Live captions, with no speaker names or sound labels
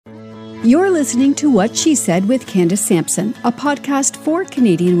You're listening to What She Said with Candace Sampson, a podcast for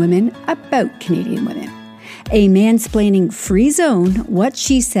Canadian women about Canadian women. A mansplaining-free zone, What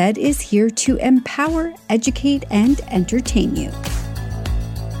She Said is here to empower, educate, and entertain you.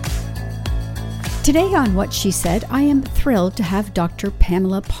 Today on What She Said, I am thrilled to have Dr.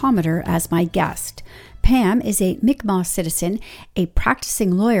 Pamela Palmater as my guest. Pam is a Mi'kmaq citizen, a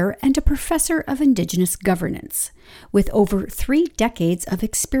practicing lawyer, and a professor of Indigenous governance. With over 3 decades of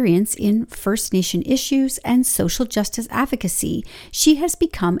experience in First Nation issues and social justice advocacy, she has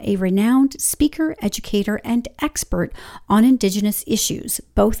become a renowned speaker, educator, and expert on Indigenous issues,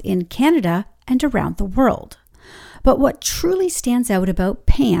 both in Canada and around the world. But what truly stands out about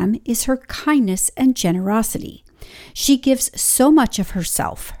Pam is her kindness and generosity. She gives so much of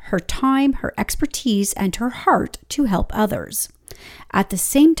herself, her time, her expertise, and her heart to help others. At the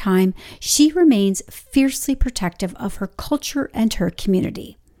same time, she remains fiercely protective of her culture and her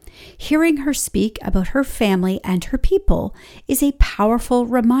community. Hearing her speak about her family and her people is a powerful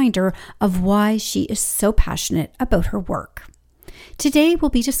reminder of why she is so passionate about her work. Today, we'll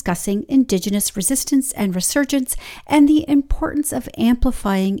be discussing Indigenous resistance and resurgence and the importance of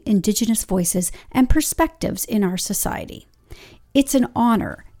amplifying Indigenous voices and perspectives in our society. It's an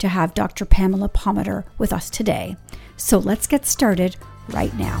honor to have Dr. Pamela Palmater with us today. So let's get started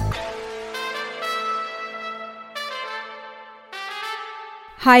right now.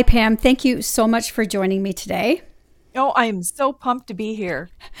 Hi, Pam. Thank you so much for joining me today. Oh, I am so pumped to be here.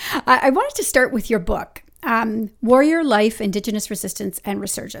 I wanted to start with your book. Warrior Life, Indigenous Resistance and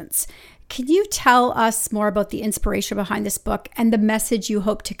Resurgence. Can you tell us more about the inspiration behind this book and the message you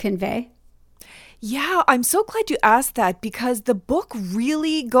hope to convey? Yeah, I'm so glad you asked that because the book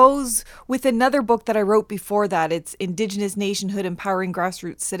really goes with another book that I wrote before that. It's Indigenous Nationhood, Empowering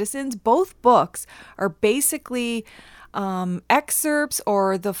Grassroots Citizens. Both books are basically excerpts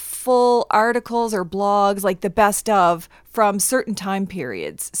or the full articles or blogs, like the best of, from certain time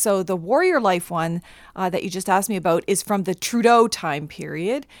periods. So the Warrior Life one that you just asked me about is from the Trudeau time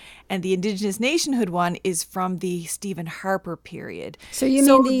period, and the Indigenous Nationhood one is from the Stephen Harper period. So you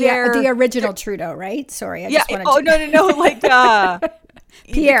mean the original Trudeau, right? Sorry, No, like Pierre.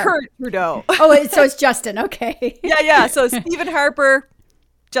 The current Trudeau. Oh, so it's Justin. Okay. Yeah. So Stephen Harper,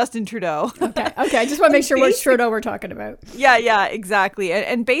 Justin Trudeau. Okay. I just want to make sure which Trudeau we're talking about. Yeah, exactly.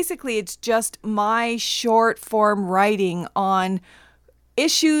 And basically, it's just my short form writing on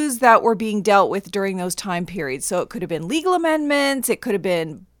issues that were being dealt with during those time periods. So it could have been legal amendments, it could have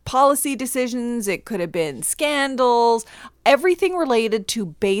been policy decisions, it could have been scandals, everything related to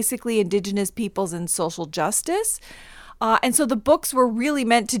basically Indigenous peoples and social justice. And so the books were really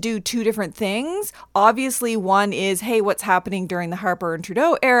meant to do 2 different things. Obviously, one is, hey, what's happening during the Harper and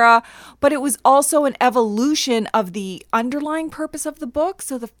Trudeau era? But it was also an evolution of the underlying purpose of the book.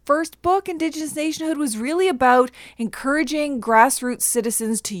 So the first book, Indigenous Nationhood, was really about encouraging grassroots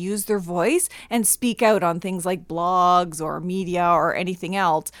citizens to use their voice and speak out on things like blogs or media or anything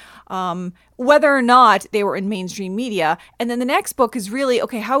else, whether or not they were in mainstream media. And then the next book is really,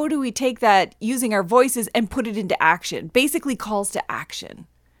 okay, how do we take that using our voices and put it into action? Basically calls to action.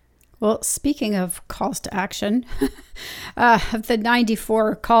 Well, speaking of calls to action, of the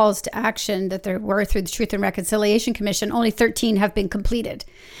 94 calls to action that there were through the Truth and Reconciliation Commission, only 13 have been completed.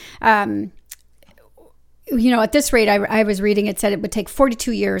 At this rate, I was reading, it said it would take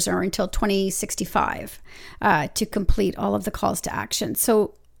 42 years or until 2065 to complete all of the calls to action.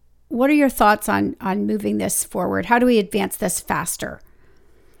 So what are your thoughts on moving this forward? How do we advance this faster?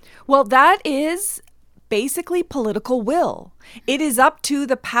 Well, that is basically political will. It is up to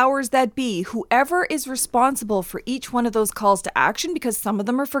the powers that be, whoever is responsible for each one of those calls to action, because some of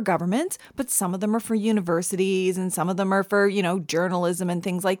them are for governments, but some of them are for universities and some of them are for, journalism and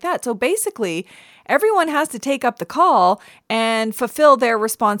things like that. So basically, everyone has to take up the call and fulfill their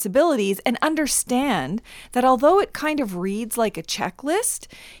responsibilities and understand that although it kind of reads like a checklist,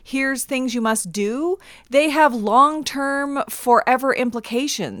 here's things you must do, they have long-term, forever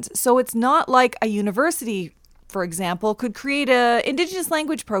implications. So it's not like a university, for example, could create an Indigenous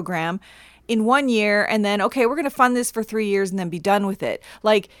language program in 1 year and then, okay, we're going to fund this for 3 years and then be done with it.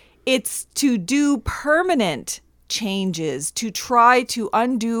 Like, it's to do permanent changes, to try to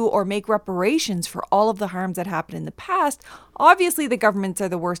undo or make reparations for all of the harms that happened in the past. Obviously, the governments are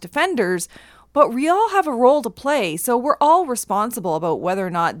the worst offenders, but we all have a role to play. So we're all responsible about whether or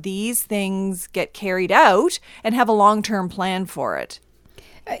not these things get carried out and have a long-term plan for it.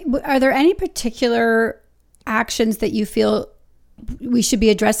 Are there any particular actions that you feel we should be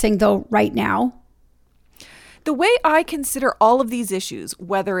addressing, though, right now? The way I consider all of these issues,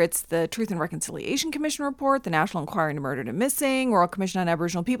 whether it's the Truth and Reconciliation Commission report, the National Inquiry into Murdered and Missing, Royal Commission on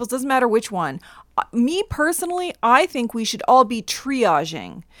Aboriginal Peoples, doesn't matter which one. Me personally, I think we should all be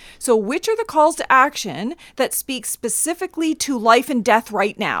triaging. So which are the calls to action that speak specifically to life and death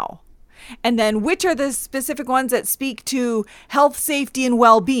right now? And then which are the specific ones that speak to health, safety, and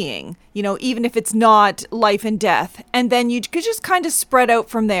well-being, even if it's not life and death. And then you could just kind of spread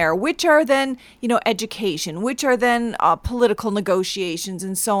out from there. Which are then, education, which are then political negotiations,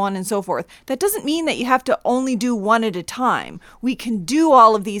 and so on and so forth. That doesn't mean that you have to only do one at a time. We can do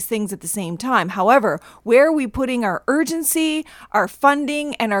all of these things at the same time. However, where are we putting our urgency, our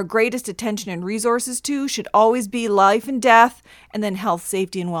funding, and our greatest attention and resources to should always be life and death, and then health,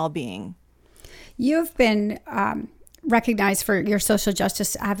 safety, and well-being. You've been recognized for your social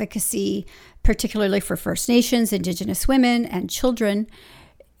justice advocacy, particularly for First Nations, Indigenous women, and children.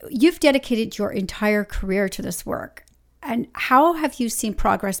 You've dedicated your entire career to this work. And how have you seen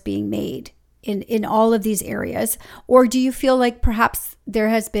progress being made in all of these areas? Or do you feel like perhaps there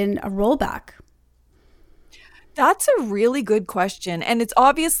has been a rollback? That's a really good question. And it's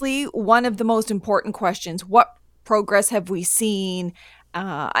obviously one of the most important questions. What progress have we seen?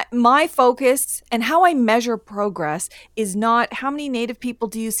 My focus and how I measure progress is not how many Native people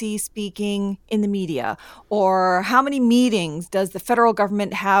do you see speaking in the media, or how many meetings does the federal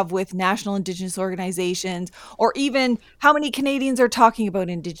government have with national Indigenous organizations, or even how many Canadians are talking about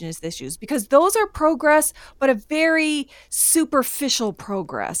Indigenous issues, because those are progress, but a very superficial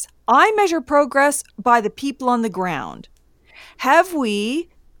progress. I measure progress by the people on the ground.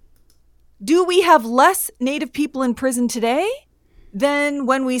 Do we have less Native people in prison today than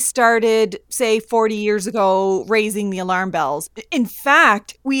when we started, say, 40 years ago, raising the alarm bells? In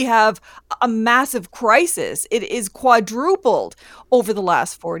fact, we have a massive crisis. It is quadrupled over the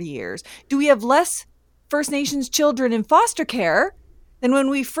last 40 years. Do we have less First Nations children in foster care than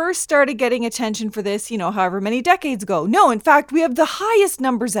when we first started getting attention for this, however many decades ago? No, in fact, we have the highest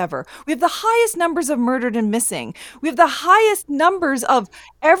numbers ever. We have the highest numbers of murdered and missing. We have the highest numbers of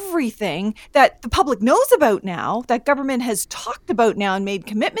everything that the public knows about now, that government has talked about now and made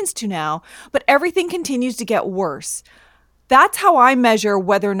commitments to now, but everything continues to get worse. That's how I measure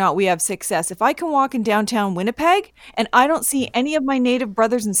whether or not we have success. If I can walk in downtown Winnipeg and I don't see any of my Native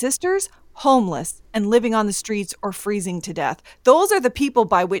brothers and sisters homeless and living on the streets or freezing to death, those are the people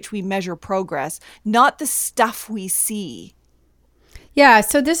by which we measure progress, not the stuff we see. Yeah,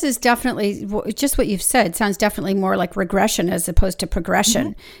 so this is definitely just what you've said. Sounds definitely more like regression as opposed to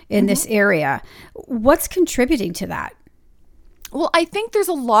progression in this area. What's contributing to that? Well, I think there's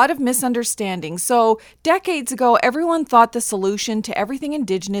a lot of misunderstanding. So decades ago, everyone thought the solution to everything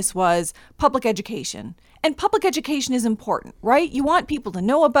Indigenous was public education. And public education is important, right? You want people to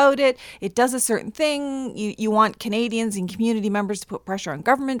know about it. It does a certain thing. You want Canadians and community members to put pressure on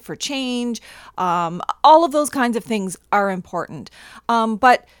government for change. All of those kinds of things are important.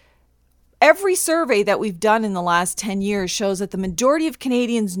 But every survey that we've done in the last 10 years shows that the majority of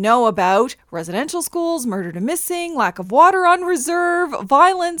Canadians know about residential schools, murdered and missing, lack of water on reserve,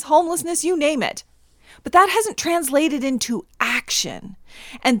 violence, homelessness, you name it. But that hasn't translated into action.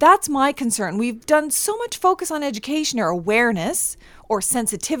 And that's my concern. We've done so much focus on education or awareness or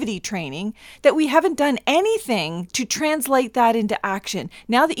sensitivity training that we haven't done anything to translate that into action.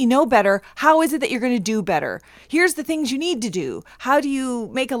 Now that you know better, how is it that you're going to do better? Here's the things you need to do. How do you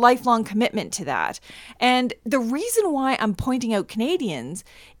make a lifelong commitment to that? And the reason why I'm pointing out Canadians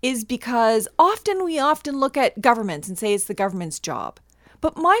is because we often look at governments and say it's the government's job.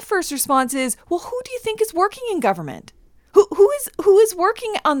 But my first response is, well, who do you think is working in government? Who is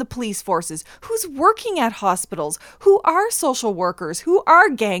working on the police forces? Who's working at hospitals? Who are social workers? Who are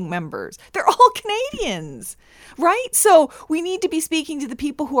gang members? They're all Canadians, right? So we need to be speaking to the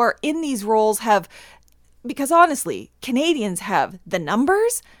people who are in these roles, because honestly, Canadians have the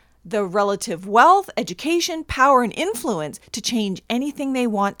numbers, the relative wealth, education, power, and influence to change anything they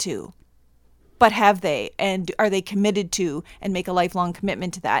want to. But have they? And are they committed to and make a lifelong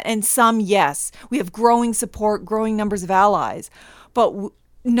commitment to that? And some, yes. We have growing support, growing numbers of allies, but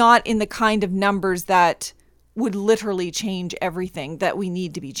not in the kind of numbers that would literally change everything that we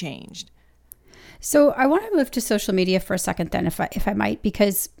need to be changed. So I want to move to social media for a second then, if I might,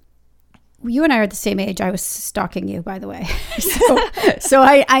 because you and I are the same age. I was stalking you, by the way. so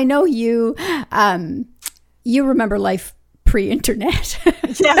I know you remember life pre-internet.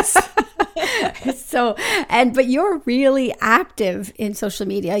 Yes. But you're really active in social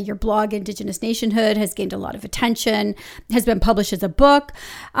media. Your blog, Indigenous Nationhood, has gained a lot of attention, has been published as a book.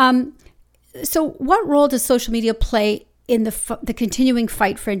 So what role does social media play in the continuing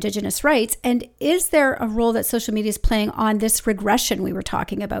fight for Indigenous rights? And is there a role that social media is playing on this regression we were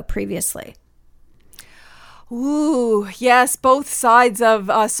talking about previously? Ooh, yes, both sides of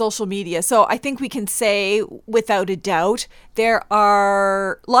social media. So I think we can say without a doubt, there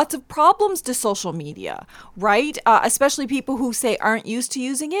are lots of problems to social media, right? Especially people who say aren't used to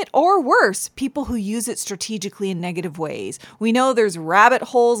using it, or worse, people who use it strategically in negative ways. We know there's rabbit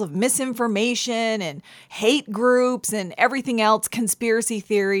holes of misinformation and hate groups and everything else, conspiracy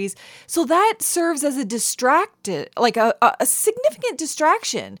theories. So that serves as a a significant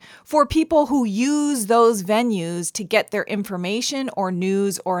distraction for people who use those venues to get their information or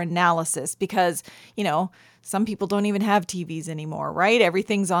news or analysis, because, some people don't even have TVs anymore, right?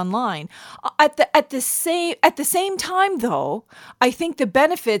 Everything's online. At the same time, though, I think the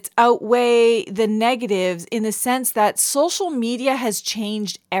benefits outweigh the negatives in the sense that social media has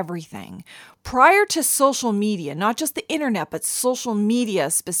changed everything. Prior to social media, not just the internet, but social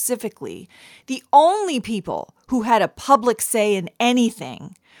media specifically, the only people who had a public say in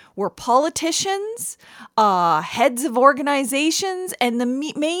anything were politicians, heads of organizations, and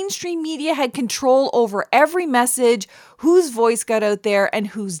the mainstream media had control over every message, whose voice got out there and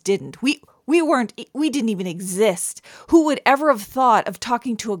whose didn't. We didn't even exist. Who would ever have thought of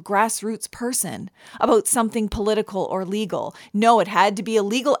talking to a grassroots person about something political or legal? No, it had to be a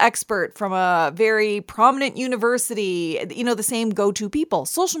legal expert from a very prominent university, the same go-to people.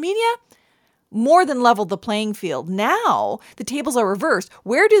 Social media more than leveled the playing field. Now, the tables are reversed.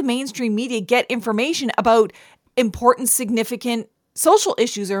 Where do mainstream media get information about important, significant social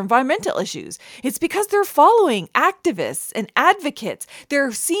issues or environmental issues? It's because they're following activists and advocates.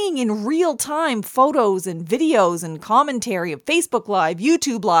 They're seeing in real time photos and videos and commentary of Facebook Live,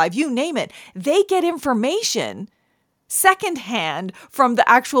 YouTube Live, you name it. They get information secondhand from the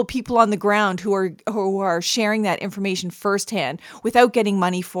actual people on the ground who are sharing that information firsthand without getting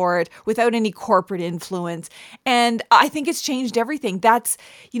money for it, without any corporate influence. And I think it's changed everything. That's,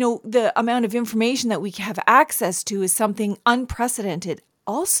 the amount of information that we have access to is something unprecedented.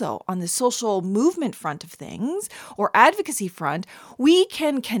 Also, on the social movement front of things, or advocacy front, we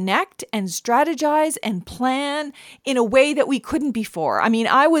can connect and strategize and plan in a way that we couldn't before. I mean,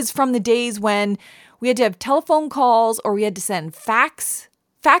 I was from the days when we had to have telephone calls, or we had to send fact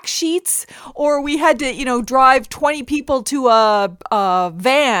sheets, or we had to, drive 20 people to a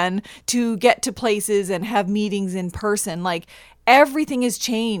van to get to places and have meetings in person. Like, everything has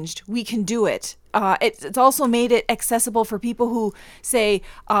changed. We can do it. It's also made it accessible for people who, say,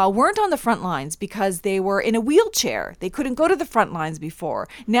 weren't on the front lines because they were in a wheelchair. They couldn't go to the front lines before.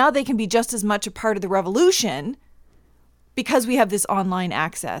 Now they can be just as much a part of the revolution because we have this online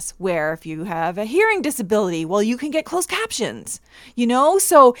access where if you have a hearing disability, well, you can get closed captions,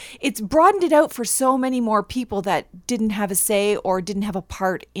 So it's broadened it out for so many more people that didn't have a say or didn't have a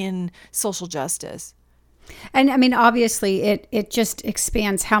part in social justice. And I mean, obviously, it just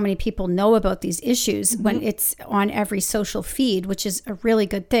expands how many people know about these issues when it's on every social feed, which is a really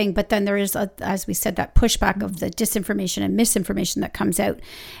good thing. But then there is, as we said, that pushback of the disinformation and misinformation that comes out,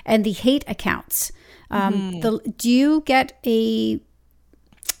 and the hate accounts. Do you get a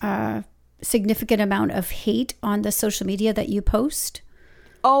significant amount of hate on the social media that you post?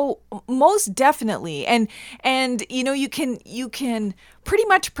 Oh, most definitely. And you can pretty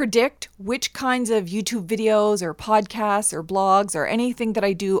much predict which kinds of YouTube videos or podcasts or blogs or anything that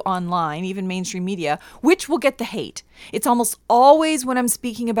I do online, even mainstream media, which will get the hate. It's almost always when I'm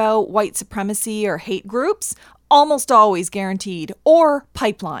speaking about white supremacy or hate groups, almost always guaranteed, or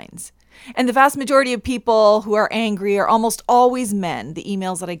pipelines. And the vast majority of people who are angry are almost always men. The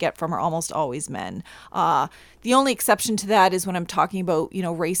emails that I get from are almost always men. The only exception to that is when I'm talking about,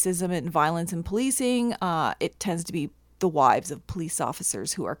 racism and violence in policing. It tends to be the wives of police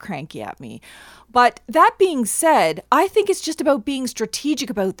officers who are cranky at me. But that being said, I think it's just about being strategic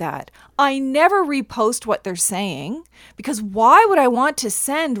about that. I never repost what they're saying, because why would I want to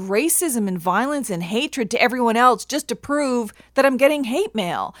send racism and violence and hatred to everyone else just to prove that I'm getting hate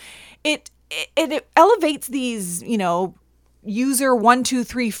mail? It elevates these, user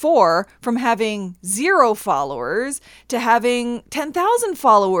 1234 from having 0 followers to having 10,000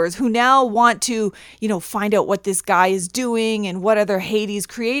 followers who now want to, find out what this guy is doing and what other hate he's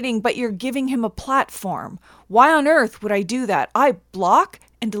creating, but you're giving him a platform. Why on earth would I do that? I block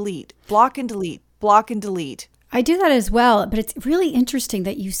and delete, block and delete, block and delete. I do that as well, but it's really interesting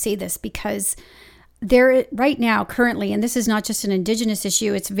that you say this, because there right now, currently, and this is not just an Indigenous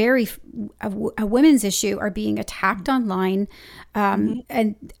issue, it's a women's issue, are being attacked online,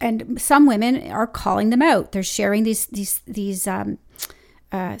 and some women are calling them out. They're sharing these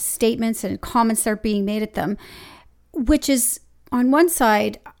statements and comments that are being made at them. which is on one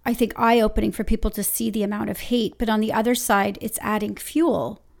side, I think, eye-opening for people to see the amount of hate. But on the other side, it's adding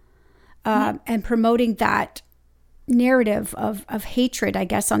fuel and promoting that narrative of hatred, I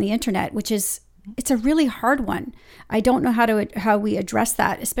guess, on the internet, which is, it's a really hard one. I don't know how we address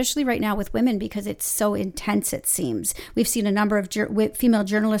that, especially right now with women, because it's so intense, it seems. We've seen a number of female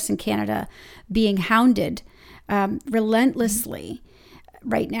journalists in Canada being hounded relentlessly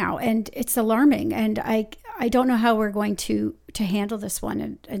right now, and it's alarming. And I don't know how we're going to handle this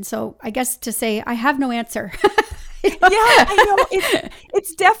one. And so I guess to say I have no answer. Yeah, I know.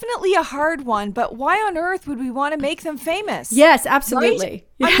 It's definitely a hard one, but why on earth would we want to make them famous? Yes, absolutely.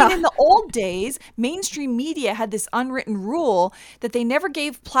 Right? Yeah. I mean, in the old days, mainstream media had this unwritten rule that they never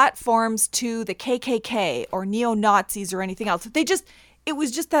gave platforms to the KKK or neo-Nazis or anything else. It was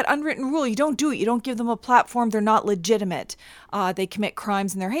just that unwritten rule. You don't do it. You don't give them a platform. They're not legitimate. They commit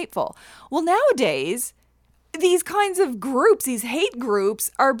crimes and they're hateful. Well, nowadays, these kinds of groups, these hate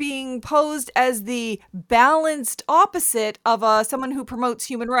groups, are being posed as the balanced opposite of someone who promotes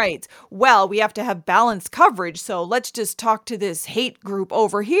human rights. Well, we have to have balanced coverage, so let's just talk to this hate group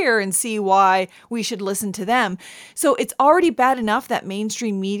over here and see why we should listen to them. So it's already bad enough that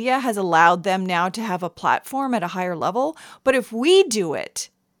mainstream media has allowed them now to have a platform at a higher level. But if we do it,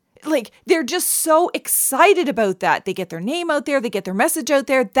 they're just so excited about that. They get their name out there. They get their message out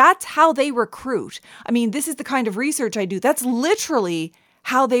there. That's how they recruit. I mean, this is the kind of research I do. That's literally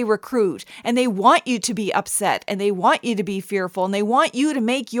how they recruit. And they want you to be upset, and they want you to be fearful, and they want you to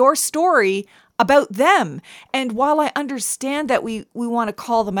make your story about them. And while I understand that we want to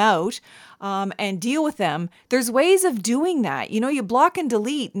call them out and deal with them, there's ways of doing that. You block and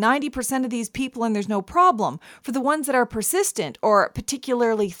delete 90% of these people and there's no problem. For the ones that are persistent or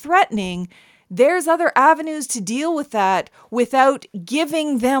particularly threatening, there's other avenues to deal with that without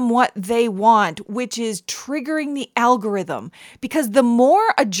giving them what they want, which is triggering the algorithm. Because the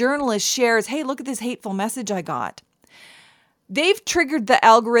more a journalist shares, hey, look at this hateful message I got, they've triggered the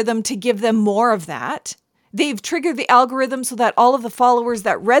algorithm to give them more of that. They've triggered the algorithm so that all of the followers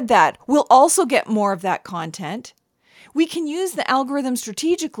that read that will also get more of that content. We can use the algorithm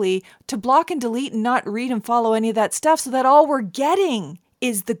strategically to block and delete and not read and follow any of that stuff so that all we're getting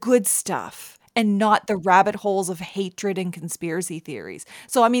is the good stuff and not the rabbit holes of hatred and conspiracy theories.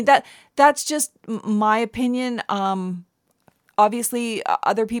 So, I mean, that's just my opinion. Obviously,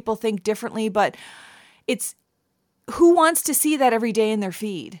 other people think differently, but it's who wants to see that every day in their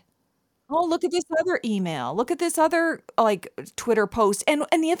feed? Oh, look at this other email. Look at this other Twitter post. And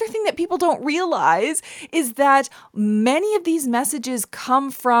the other thing that people don't realize is that many of these messages come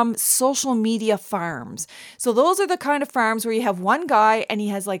from social media farms. So those are the kind of farms where you have one guy and he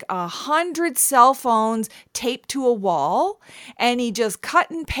has 100 cell phones taped to a wall and he just cut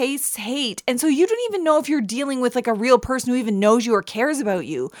and pastes hate. And so you don't even know if you're dealing with a real person who even knows you or cares about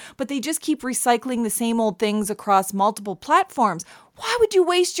you, but they just keep recycling the same old things across multiple platforms. Why would you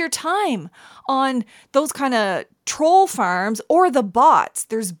waste your time on those kind of troll farms or the bots?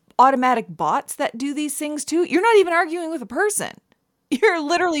 There's automatic bots that do these things too. You're not even arguing with a person. You're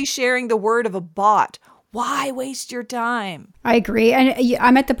literally sharing the word of a bot. Why waste your time? I agree. And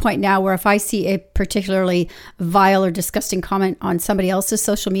I'm at the point now where if I see a particularly vile or disgusting comment on somebody else's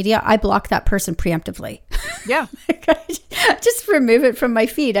social media, I block that person preemptively. Yeah. Just remove it from my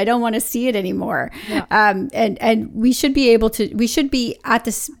feed. I don't want to see it anymore. Yeah. And we should be at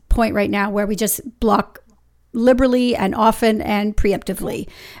this point right now where we just block liberally and often and preemptively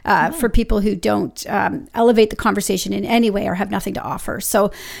for people who don't elevate the conversation in any way or have nothing to offer.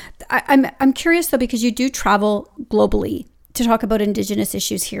 So I'm curious though, because you do travel globally to talk about Indigenous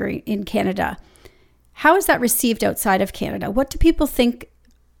issues here in Canada. How is that received outside of Canada? What do people think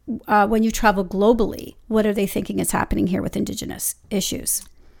when you travel globally? What are they thinking is happening here with Indigenous issues?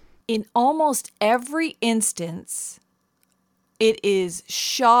 In almost every instance, it is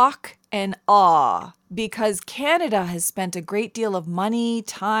shock and awe, because Canada has spent a great deal of money,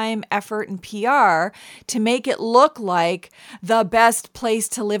 time, effort, and PR to make it look like the best place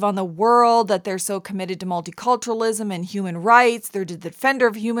to live on the world, that they're so committed to multiculturalism and human rights. They're the defender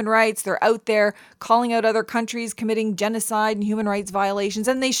of human rights. They're out there calling out other countries committing genocide and human rights violations,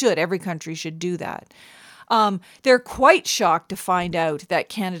 and they should. Every country should do that. They're quite shocked to find out that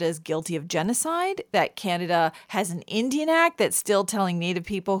Canada is guilty of genocide, that Canada has an Indian Act that's still telling Native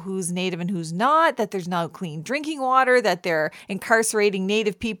people who's Native and who's not, that there's no clean drinking water, that they're incarcerating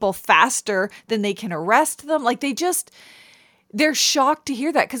Native people faster than they can arrest them. They're shocked to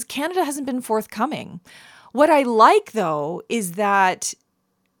hear that because Canada hasn't been forthcoming. What I like, though, is that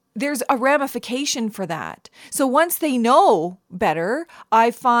there's a ramification for that. So once they know better,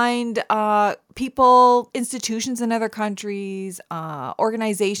 I find people, institutions in other countries,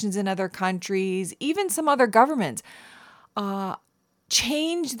 organizations in other countries, even some other governments,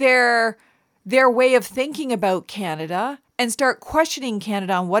 change their way of thinking about Canada and start questioning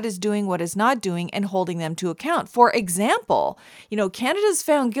Canada on what is doing, what is not doing, and holding them to account. For example, Canada's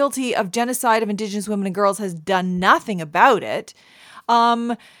found guilty of genocide of Indigenous women and girls, has done nothing about it.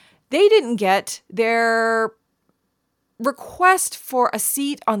 They didn't get their request for a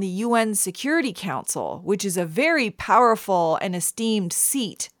seat on the UN Security Council, which is a very powerful and esteemed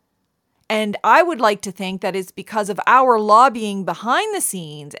seat. And I would like to think that it's because of our lobbying behind the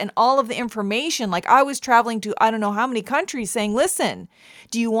scenes and all of the information. Like, I was traveling to I don't know how many countries saying, listen,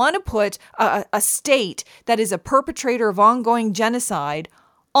 do you want to put a state that is a perpetrator of ongoing genocide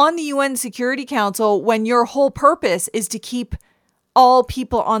on the UN Security Council when your whole purpose is to keep all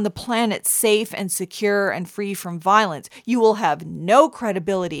people on the planet safe and secure and free from violence? You will have no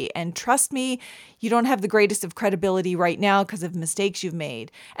credibility. And trust me, you don't have the greatest of credibility right now because of mistakes you've made.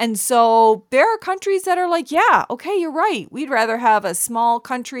 And so there are countries that are like, yeah, okay, you're right. We'd rather have a small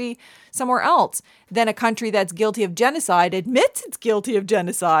country somewhere else than a country that's guilty of genocide, admits it's guilty of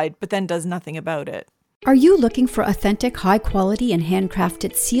genocide, but then does nothing about it. Are you looking for authentic, high-quality, and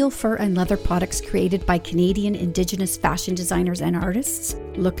handcrafted seal, fur, and leather products created by Canadian Indigenous fashion designers and artists?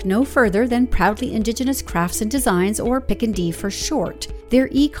 Look no further than Proudly Indigenous Crafts and Designs, or Pick&D for short. Their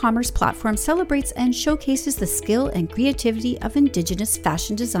e-commerce platform celebrates and showcases the skill and creativity of Indigenous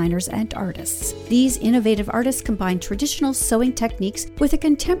fashion designers and artists. These innovative artists combine traditional sewing techniques with a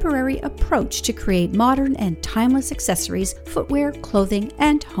contemporary approach to create modern and timeless accessories, footwear, clothing,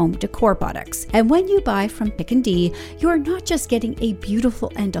 and home decor products. And when you buy from Pick&D, you are not just getting a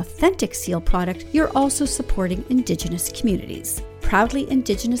beautiful and authentic seal product, you're also supporting Indigenous communities. Proudly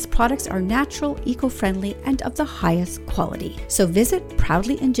Indigenous products are natural, eco-friendly, and of the highest quality. So visit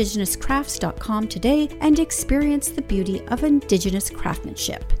proudlyindigenouscrafts.com today and experience the beauty of Indigenous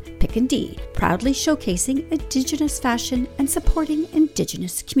craftsmanship. Pick&D, proudly showcasing Indigenous fashion and supporting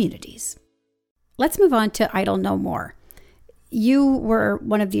Indigenous communities. Let's move on to Idle No More. You were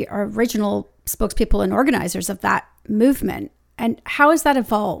one of the original spokespeople and organizers of that movement. And how has that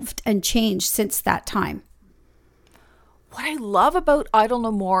evolved and changed since that time? What I love about Idle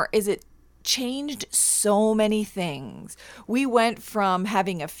No More is it changed so many things. We went from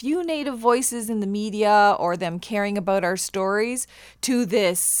having a few Native voices in the media or them caring about our stories to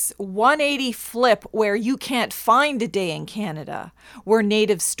this 180 flip where you can't find a day in Canada where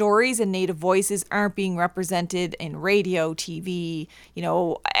Native stories and Native voices aren't being represented in radio, TV,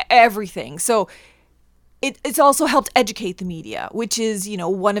 everything. So it's also helped educate the media, which is,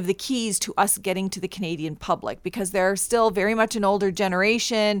 one of the keys to us getting to the Canadian public, because they're still very much an older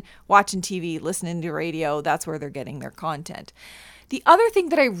generation, watching TV, listening to radio. That's where they're getting their content. The other thing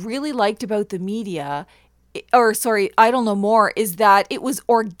that I really liked about the media, Idle No More, is that it was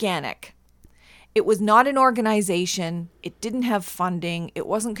organic. It was not an organization. It didn't have funding. It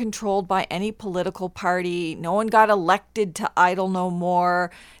wasn't controlled by any political party. No one got elected to Idle No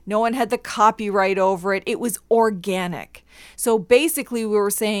More. No one had the copyright over it. It was organic. So basically we were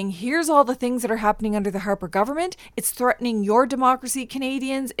saying, here's all the things that are happening under the Harper government. It's threatening your democracy,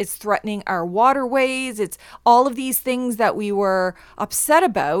 Canadians. It's threatening our waterways. It's all of these things that we were upset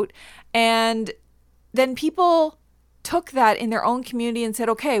about. And then people took that in their own community and said,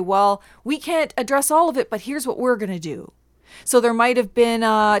 okay, well, we can't address all of it, but here's what we're going to do. So there might have been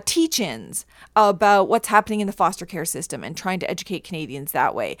teach-ins about what's happening in the foster care system and trying to educate Canadians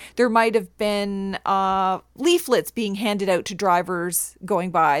that way. There might have been leaflets being handed out to drivers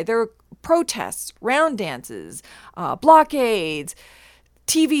going by. There were protests, round dances, blockades,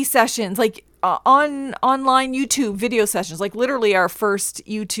 TV sessions, online YouTube video sessions. Literally our first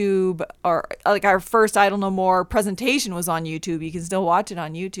YouTube or our first Idle No More presentation was on YouTube. You can still watch it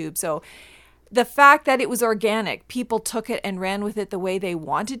on YouTube. So the fact that it was organic, people took it and ran with it the way they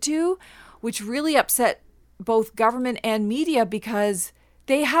wanted to, which really upset both government and media because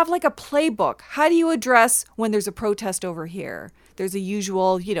they have a playbook. How do you address when there's a protest over here? There's a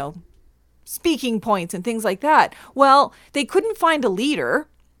usual, speaking points and things like that. Well, they couldn't find a leader.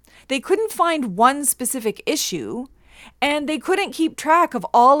 They couldn't find one specific issue, and they couldn't keep track of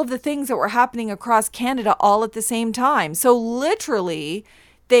all of the things that were happening across Canada all at the same time. So literally,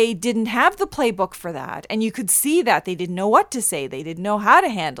 they didn't have the playbook for that. And you could see that they didn't know what to say. They didn't know how to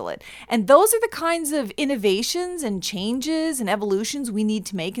handle it. And those are the kinds of innovations and changes and evolutions we need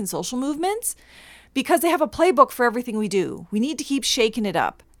to make in social movements, because they have a playbook for everything we do. We need to keep shaking it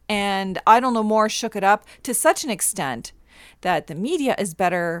up. And Idle No More shook it up to such an extent that the media is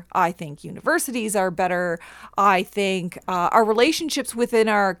better. I think universities are better. I think our relationships within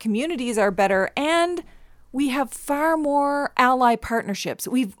our communities are better. And we have far more ally partnerships.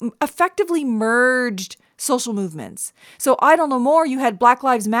 We've effectively merged social movements. So I don't know more, you had Black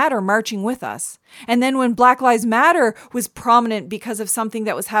Lives Matter marching with us. And then when Black Lives Matter was prominent because of something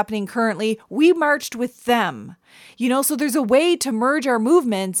that was happening currently, we marched with them. So there's a way to merge our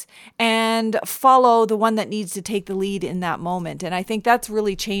movements and follow the one that needs to take the lead in that moment. And I think that's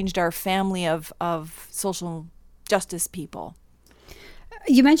really changed our family of social justice people.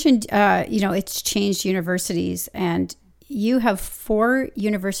 You mentioned, it's changed universities, and you have 4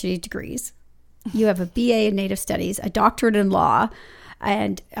 university degrees. You have a BA in Native Studies, a doctorate in law,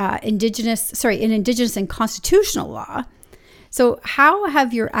 and Indigenous and Constitutional Law. So how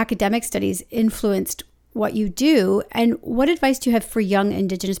have your academic studies influenced what you do, and what advice do you have for young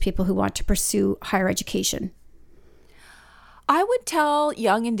Indigenous people who want to pursue higher education? I would tell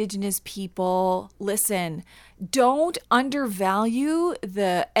young Indigenous people, listen, don't undervalue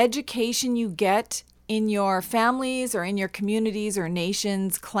the education you get in your families or in your communities or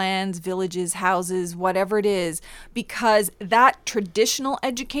nations, clans, villages, houses, whatever it is, because that traditional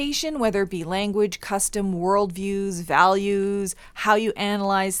education, whether it be language, custom, worldviews, values, how you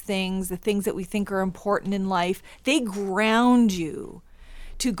analyze things, the things that we think are important in life, they ground you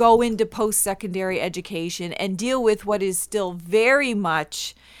to go into post-secondary education and deal with what is still very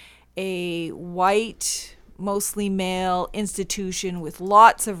much a white, mostly male institution with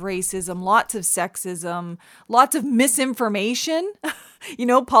lots of racism, lots of sexism, lots of misinformation.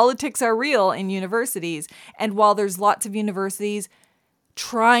 Politics are real in universities. And while there's lots of universities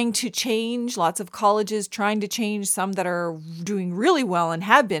trying to change, lots of colleges trying to change, some that are doing really well and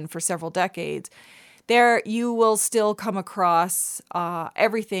have been for several decades, there you will still come across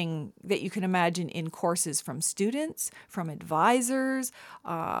everything that you can imagine in courses from students, from advisors,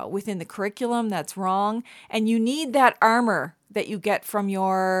 within the curriculum that's wrong. And you need that armor that you get from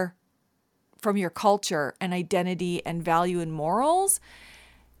your culture and identity and value and morals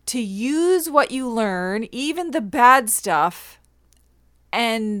to use what you learn, even the bad stuff,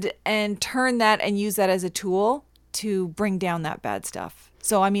 and turn that and use that as a tool to bring down that bad stuff.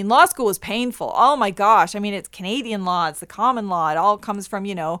 So, law school is painful. Oh my gosh. It's Canadian law. It's the common law. It all comes from,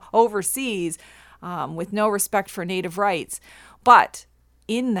 overseas, with no respect for Native rights. But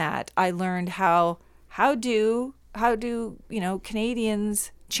in that, I learned how do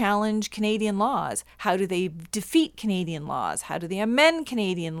Canadians challenge Canadian laws? How do they defeat Canadian laws? How do they amend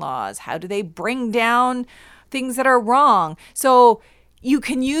Canadian laws? How do they bring down things that are wrong? So you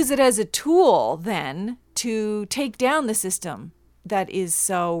can use it as a tool then to take down the system that is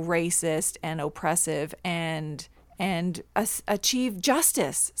so racist and oppressive and achieve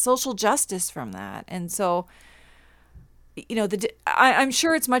justice, social justice from that. And so, I'm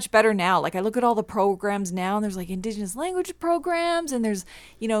sure it's much better now. Like I look at all the programs now, and there's like Indigenous language programs, and there's,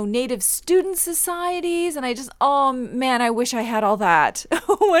 Native student societies. And oh man, I wish I had all that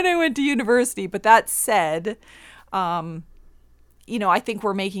when I went to university. But that said, I think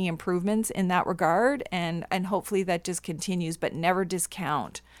we're making improvements in that regard, and hopefully that just continues, but never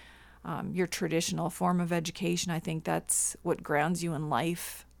discount your traditional form of education. I think that's what grounds you in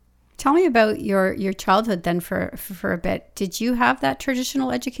life. Tell me about your childhood then for a bit. Did you have that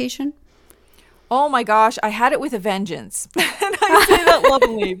traditional education? Oh my gosh, I had it with a vengeance. And I say that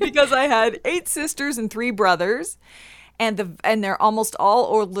lovingly because I had 8 sisters and 3 brothers. And they're almost all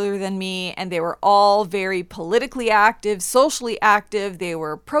older than me, and they were all very politically active, socially active. They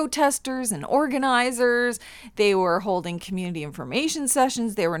were protesters and organizers. They were holding community information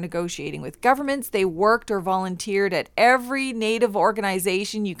sessions. They were negotiating with governments. They worked or volunteered at every Native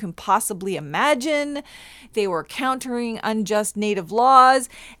organization you can possibly imagine. They were countering unjust Native laws,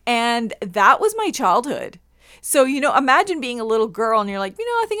 and that was my childhood. So, imagine being a little girl and you're like,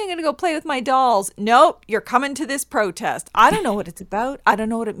 I think I'm going to go play with my dolls. Nope, you're coming to this protest. I don't know what it's about. I don't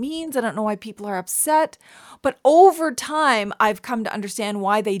know what it means. I don't know why people are upset. But over time, I've come to understand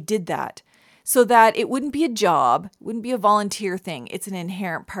why they did that. So that it wouldn't be a job, it wouldn't be a volunteer thing. It's an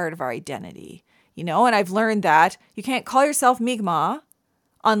inherent part of our identity. And I've learned that you can't call yourself Mi'kmaq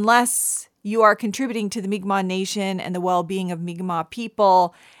unless you are contributing to the Mi'kmaq Nation and the well-being of Mi'kmaq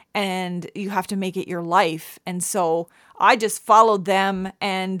people, and you have to make it your life. And so I just followed them.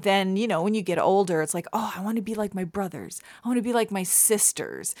 And then, when you get older, it's like, oh, I want to be like my brothers. I want to be like my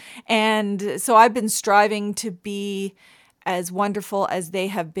sisters. And so I've been striving to be as wonderful as they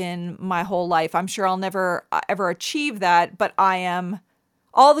have been my whole life. I'm sure I'll never ever achieve that, but I am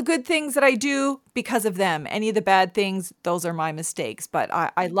all the good things that I do because of them. Any of the bad things, those are my mistakes. But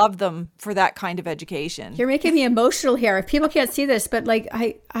I love them for that kind of education. You're making me emotional here. People can't see this, but like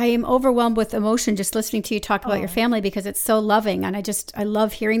I am overwhelmed with emotion just listening to you talk about your family, because it's so loving. And I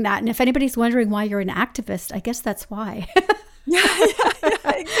love hearing that. And if anybody's wondering why you're an activist, I guess that's why. Yeah,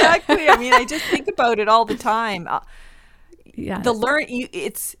 exactly. I mean, I just think about it all the time. Yeah.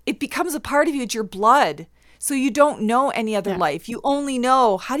 It becomes a part of you. It's your blood. So you don't know any other life. You only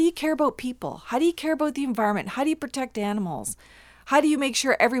know, how do you care about people? How do you care about the environment? How do you protect animals? How do you make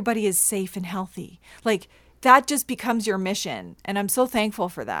sure everybody is safe and healthy? Like, that just becomes your mission. And I'm so thankful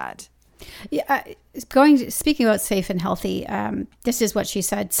for that. Yeah, speaking about safe and healthy, this is what she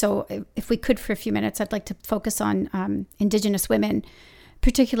said. So if we could for a few minutes, I'd like to focus on Indigenous women,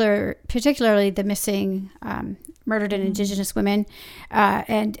 particularly the missing, murdered and Indigenous women.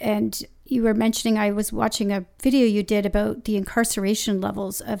 And you were mentioning, I was watching a video you did about the incarceration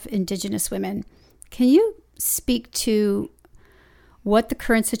levels of Indigenous women. Can you speak to what the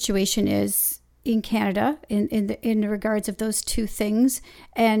current situation is in Canada in regards of those two things,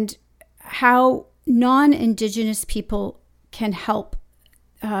 and how non-Indigenous people can help,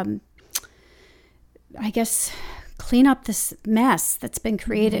 I guess, clean up this mess that's been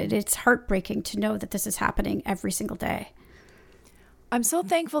created? It's heartbreaking to know that this is happening every single day. I'm so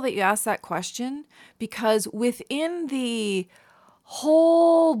thankful that you asked that question, because within the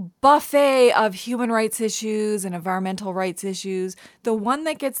whole buffet of human rights issues and environmental rights issues, the one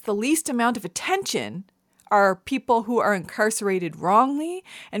that gets the least amount of attention are people who are incarcerated wrongly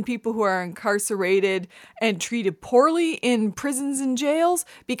and people who are incarcerated and treated poorly in prisons and jails,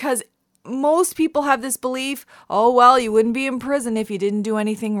 because most people have this belief, oh, well, you wouldn't be in prison if you didn't do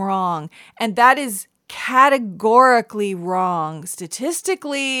anything wrong. And that is categorically wrong.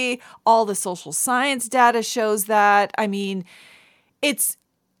 Statistically, all the social science data shows that. I mean,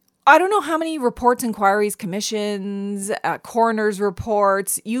 I don't know how many reports, inquiries, commissions, coroner's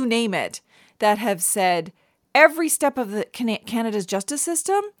reports, you name it, that have said every step of the Canada's justice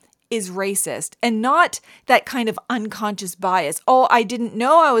system is racist, and not that kind of unconscious bias. Oh, I didn't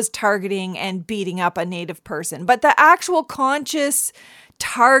know I was targeting and beating up a Native person, but the actual conscious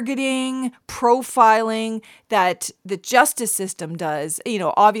targeting, profiling that the justice system does.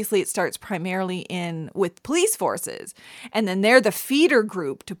 Obviously it starts primarily with police forces, and then they're the feeder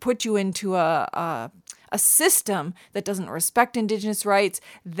group to put you into a system that doesn't respect Indigenous rights,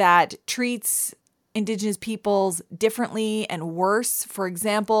 that treats Indigenous peoples differently and worse. For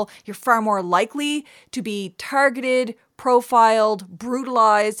example, you're far more likely to be targeted, profiled,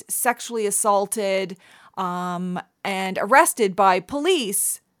 brutalized, sexually assaulted, and arrested by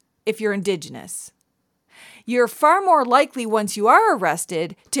police if you're Indigenous. You're far more likely, once you are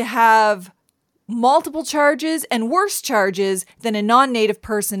arrested, to have multiple charges and worse charges than a non-Native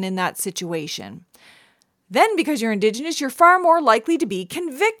person in that situation. Then, because you're Indigenous, you're far more likely to be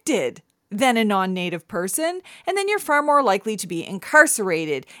convicted than a non-Native person, and then you're far more likely to be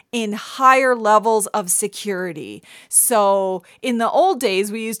incarcerated in higher levels of security. So in the old days,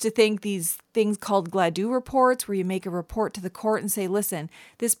 we used to think these things called Gladue reports, where you make a report to the court and say, listen,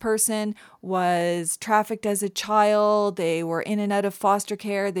 this person was trafficked as a child, they were in and out of foster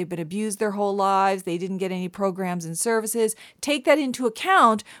care, they've been abused their whole lives, they didn't get any programs and services. Take that into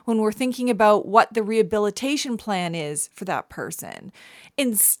account when we're thinking about what the rehabilitation plan is for that person.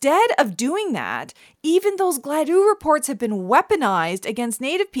 Instead of doing that, even those Gladue reports have been weaponized against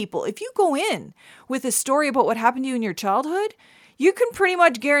Native people. If you go in with a story about what happened to you in your childhood, you can pretty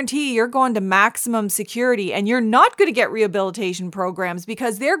much guarantee you're going to maximum security, and you're not going to get rehabilitation programs,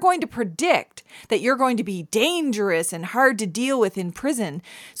 because they're going to predict that you're going to be dangerous and hard to deal with in prison.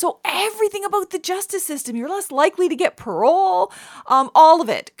 So everything about the justice system, you're less likely to get parole. All of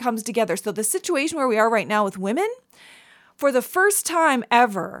it comes together. So the situation where we are right now with women, for the first time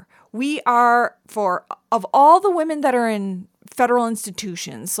ever, of all the women that are in federal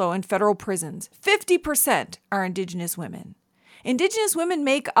institutions, so in federal prisons, 50% are Indigenous women. Indigenous women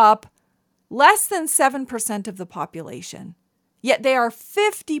make up less than 7% of the population, yet they are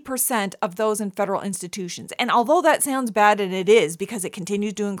 50% of those in federal institutions. And although that sounds bad, and it is, because it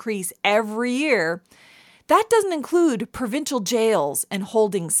continues to increase every year, that doesn't include provincial jails and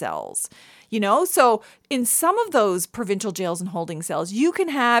holding cells. So in some of those provincial jails and holding cells, you can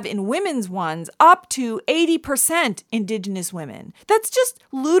have in women's ones up to 80% Indigenous women. That's just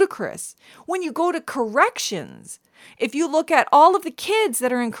ludicrous. When you go to corrections, if you look at all of the kids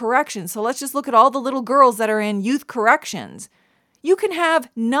that are in corrections, so let's just look at all the little girls that are in youth corrections, you can have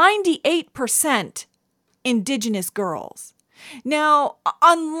 98% Indigenous girls. Now,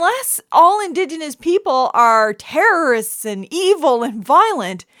 unless all Indigenous people are terrorists and evil and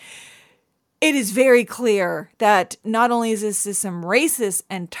violent, it is very clear that not only is this system racist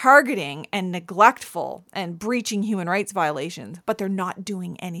and targeting and neglectful and breaching human rights violations, but they're not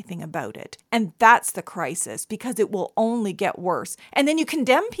doing anything about it. And that's the crisis, because it will only get worse. And then you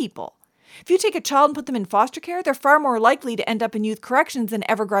condemn people. If you take a child and put them in foster care, they're far more likely to end up in youth corrections than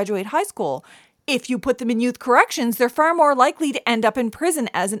ever graduate high school. If you put them in youth corrections, they're far more likely to end up in prison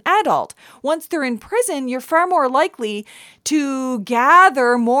as an adult. Once they're in prison, you're far more likely to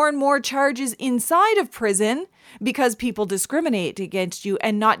gather more and more charges inside of prison because people discriminate against you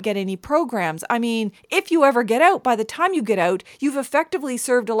and not get any programs. I mean, if you ever get out, by the time you get out, you've effectively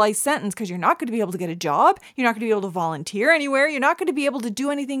served a life sentence, because you're not going to be able to get a job. You're not going to be able to volunteer anywhere. You're not going to be able to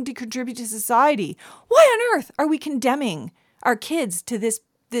do anything to contribute to society. Why on earth are we condemning our kids to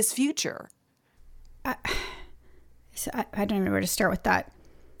this future? I don't know where to start with that.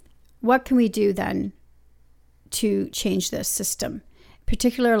 What can we do then to change this system,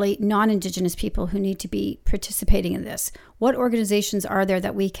 particularly non-Indigenous people who need to be participating in this? What organizations are there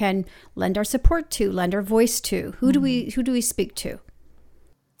that we can lend our support to, lend our voice to? Who do we speak to?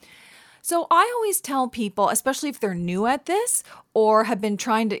 So I always tell people, especially if they're new at this or have been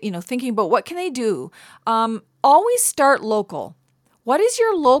trying to, thinking about what can they do, always start local. What is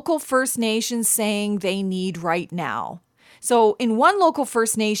your local First Nation saying they need right now? So in one local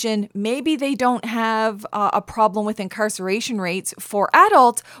First Nation, maybe they don't have a problem with incarceration rates for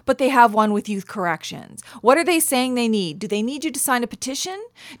adults, but they have one with youth corrections. What are they saying they need? Do they need you to sign a petition?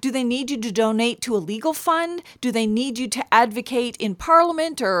 Do they need you to donate to a legal fund? Do they need you to advocate in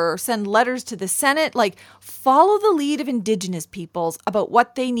Parliament or send letters to the Senate? Like, follow the lead of Indigenous peoples about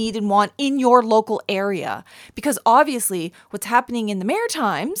what they need and want in your local area. Because obviously what's happening in the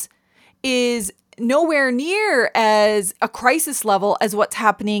Maritimes is nowhere near as a crisis level as what's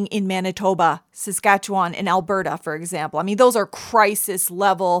happening in Manitoba, Saskatchewan, and Alberta, for example. I mean, those are crisis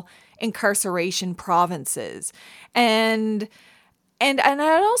level incarceration provinces. And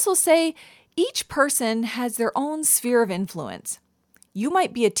I'd also say each person has their own sphere of influence. You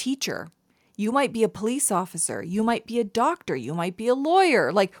might be a teacher. You might be a police officer. You might be a doctor. You might be a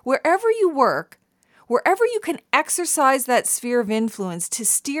lawyer. Like, wherever you work, wherever you can exercise that sphere of influence to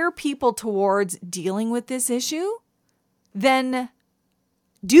steer people towards dealing with this issue, then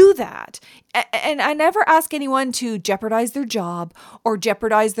do that. And I never ask anyone to jeopardize their job or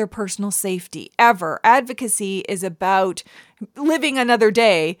jeopardize their personal safety, ever. Advocacy is about living another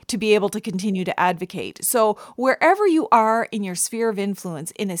day to be able to continue to advocate. So wherever you are in your sphere of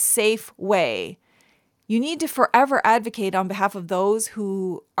influence in a safe way, you need to forever advocate on behalf of those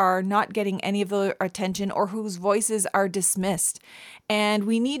who are not getting any of the attention or whose voices are dismissed. And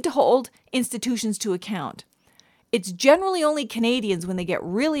we need to hold institutions to account. It's generally only Canadians, when they get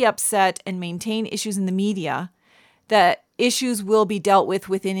really upset and maintain issues in the media, that issues will be dealt with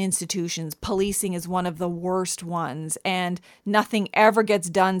within institutions. Policing is one of the worst ones, and nothing ever gets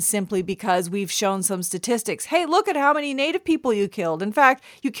done simply because we've shown some statistics. Hey, look at how many Native people you killed. In fact,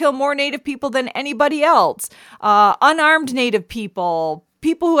 you kill more Native people than anybody else. Unarmed Native people,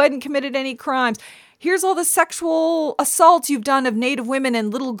 people who hadn't committed any crimes. Here's all the sexual assaults you've done of Native women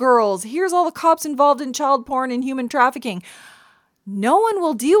and little girls. Here's all the cops involved in child porn and human trafficking. No one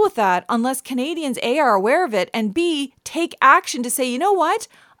will deal with that unless Canadians, A, are aware of it, and B, take action to say, you know what?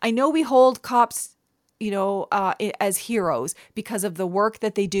 I know we hold cops, as heroes because of the work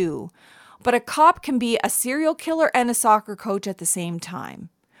that they do, but a cop can be a serial killer and a soccer coach at the same time.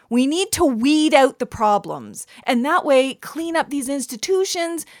 We need to weed out the problems, and that way clean up these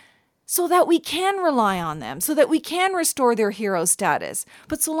institutions so that we can rely on them, so that we can restore their hero status.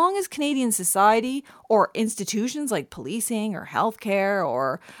 But so long as Canadian society or institutions like policing or healthcare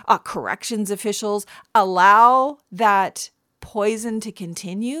or corrections officials allow that poison to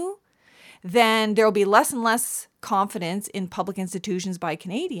continue, then there will be less and less confidence in public institutions by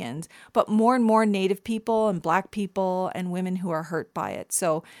Canadians, but more and more Native people and Black people and women who are hurt by it.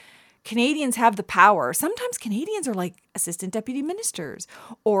 So Canadians have the power. Sometimes Canadians are like assistant deputy ministers,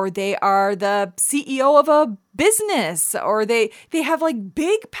 or they are the CEO of a business, or they have like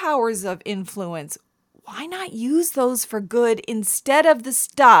big powers of influence. Why not use those for good instead of the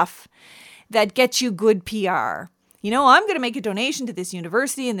stuff that gets you good PR? I'm going to make a donation to this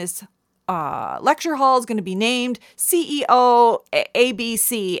university, and this lecture hall is going to be named CEO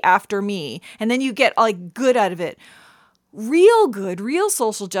ABC after me. And then you get like good out of it. Real good, real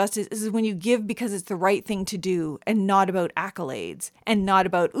social justice is when you give because it's the right thing to do and not about accolades and not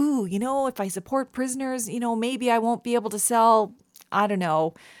about, if I support prisoners, maybe I won't be able to sell,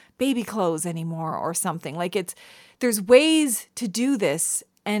 baby clothes anymore or something. Like there's ways to do this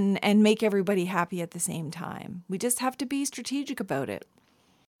and make everybody happy at the same time. We just have to be strategic about it.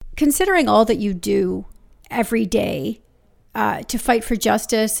 Considering all that you do every day to fight for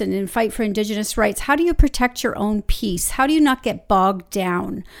justice and fight for Indigenous rights, how do you protect your own peace? How do you not get bogged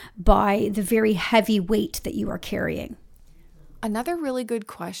down by the very heavy weight that you are carrying? Another really good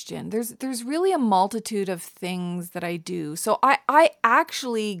question. There's really a multitude of things that I do. So I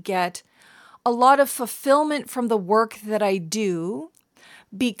actually get a lot of fulfillment from the work that I do,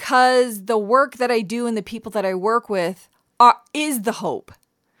 because the work that I do and the people that I work with is the hope.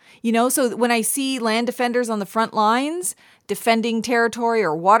 So when I see land defenders on the front lines defending territory,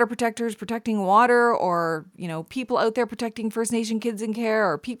 or water protectors protecting water, or, people out there protecting First Nation kids in care,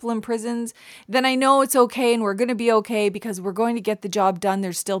 or people in prisons, then I know it's okay and we're going to be okay because we're going to get the job done.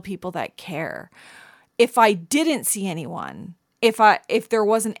 There's still people that care. If I didn't see anyone, if there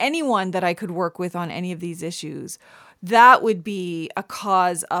wasn't anyone that I could work with on any of these issues, that would be a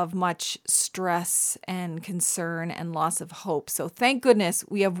cause of much stress and concern and loss of hope. So thank goodness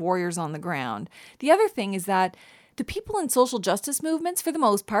we have warriors on the ground. The other thing is that the people in social justice movements, for the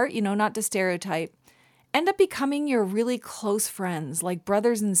most part, not to stereotype, end up becoming your really close friends, like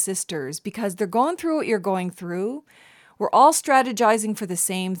brothers and sisters, because they're going through what you're going through. We're all strategizing for the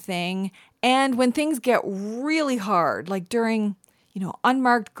same thing. And when things get really hard, like during,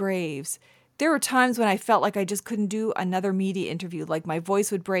 unmarked graves, there were times when I felt like I just couldn't do another media interview, like my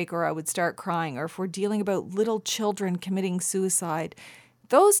voice would break or I would start crying, or if we're dealing about little children committing suicide.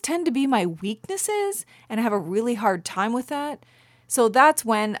 Those tend to be my weaknesses, and I have a really hard time with that. So that's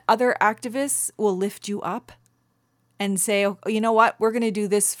when other activists will lift you up and say, oh, you know what, we're going to do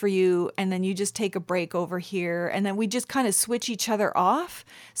this for you. And then you just take a break over here. And then we just kind of switch each other off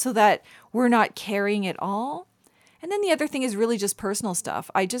so that we're not carrying it all. And then the other thing is really just personal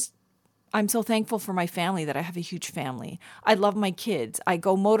stuff. I'm so thankful for my family, that I have a huge family. I love my kids. I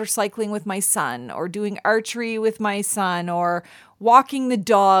go motorcycling with my son, or doing archery with my son, or walking the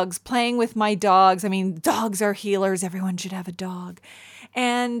dogs, playing with my dogs. I mean, dogs are healers. Everyone should have a dog.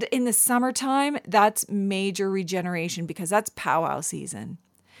 And in the summertime, that's major regeneration, because that's powwow season.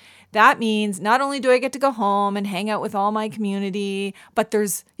 That means not only do I get to go home and hang out with all my community, but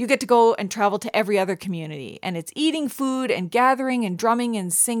you get to go and travel to every other community. And it's eating food and gathering and drumming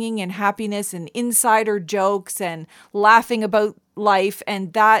and singing and happiness and insider jokes and laughing about life.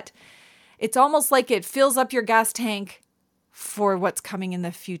 And that, it's almost like it fills up your gas tank for what's coming in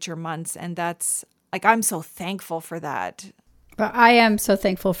the future months. And that's like, I'm so thankful for that. Well, I am so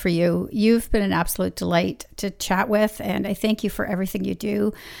thankful for you. You've been an absolute delight to chat with, and I thank you for everything you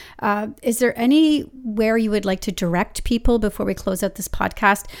do. Is there anywhere you would like to direct people before we close out this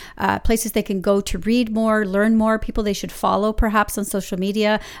podcast? Places they can go to read more, learn more, people they should follow perhaps on social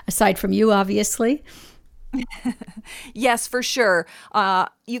media, aside from you, obviously? Yes, for sure.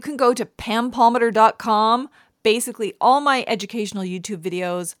 You can go to pampalmater.com. Basically, all my educational YouTube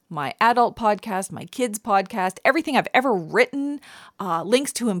videos, my adult podcast, my kids podcast, everything I've ever written,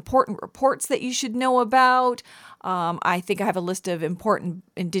 links to important reports that you should know about. I think I have a list of important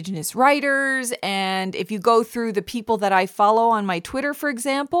Indigenous writers. And if you go through the people that I follow on my Twitter, for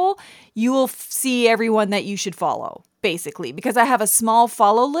example, you will see everyone that you should follow, basically, because I have a small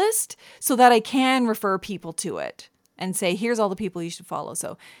follow list so that I can refer people to it and say, here's all the people you should follow.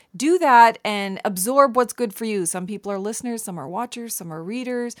 So do that and absorb what's good for you. Some people are listeners, some are watchers, some are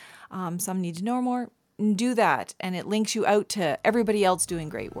readers, some need to know more. And do that, and it links you out to everybody else doing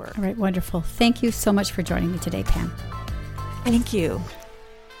great work. All right, wonderful. Thank you so much for joining me today, Pam. Thank you.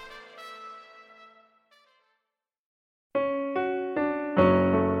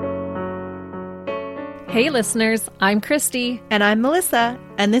 Hey listeners, I'm Christy. And I'm Melissa,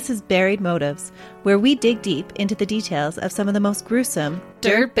 and this is Buried Motives, where we dig deep into the details of some of the most gruesome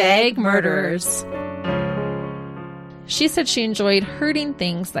dirtbag murderers. She said she enjoyed hurting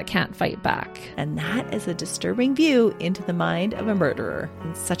things that can't fight back. And that is a disturbing view into the mind of a murderer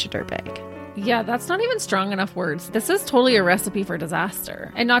and such a dirtbag. Yeah, that's not even strong enough words. This is totally a recipe for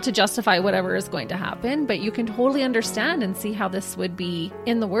disaster. And not to justify whatever is going to happen, but you can totally understand and see how this would be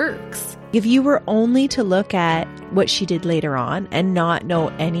in the works. If you were only to look at what she did later on and not know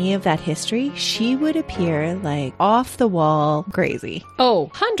any of that history, she would appear like off the wall crazy.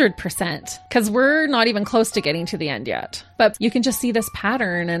 Oh, 100%. Because we're not even close to getting to the end yet. But you can just see this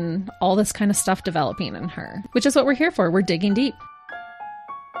pattern and all this kind of stuff developing in her, which is what we're here for. We're digging deep.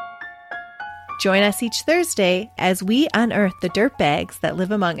 Join us each Thursday as we unearth the dirtbags that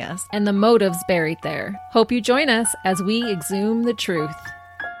live among us and the motives buried there. Hope you join us as we exhume the truth.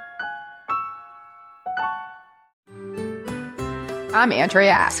 I'm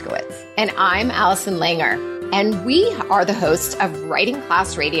Andrea Askowitz. And I'm Allison Langer. And we are the hosts of Writing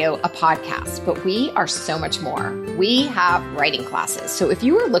Class Radio, a podcast, but we are so much more. We have writing classes. So if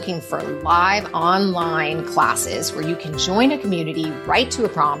you are looking for live online classes where you can join a community, write to a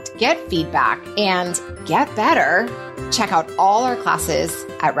prompt, get feedback, and get better, check out all our classes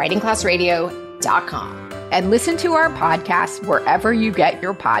at writingclassradio.com. And listen to our podcast wherever you get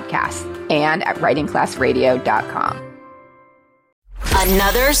your podcasts and at writingclassradio.com.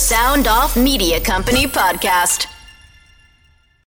 Another Sound Off Media Company podcast.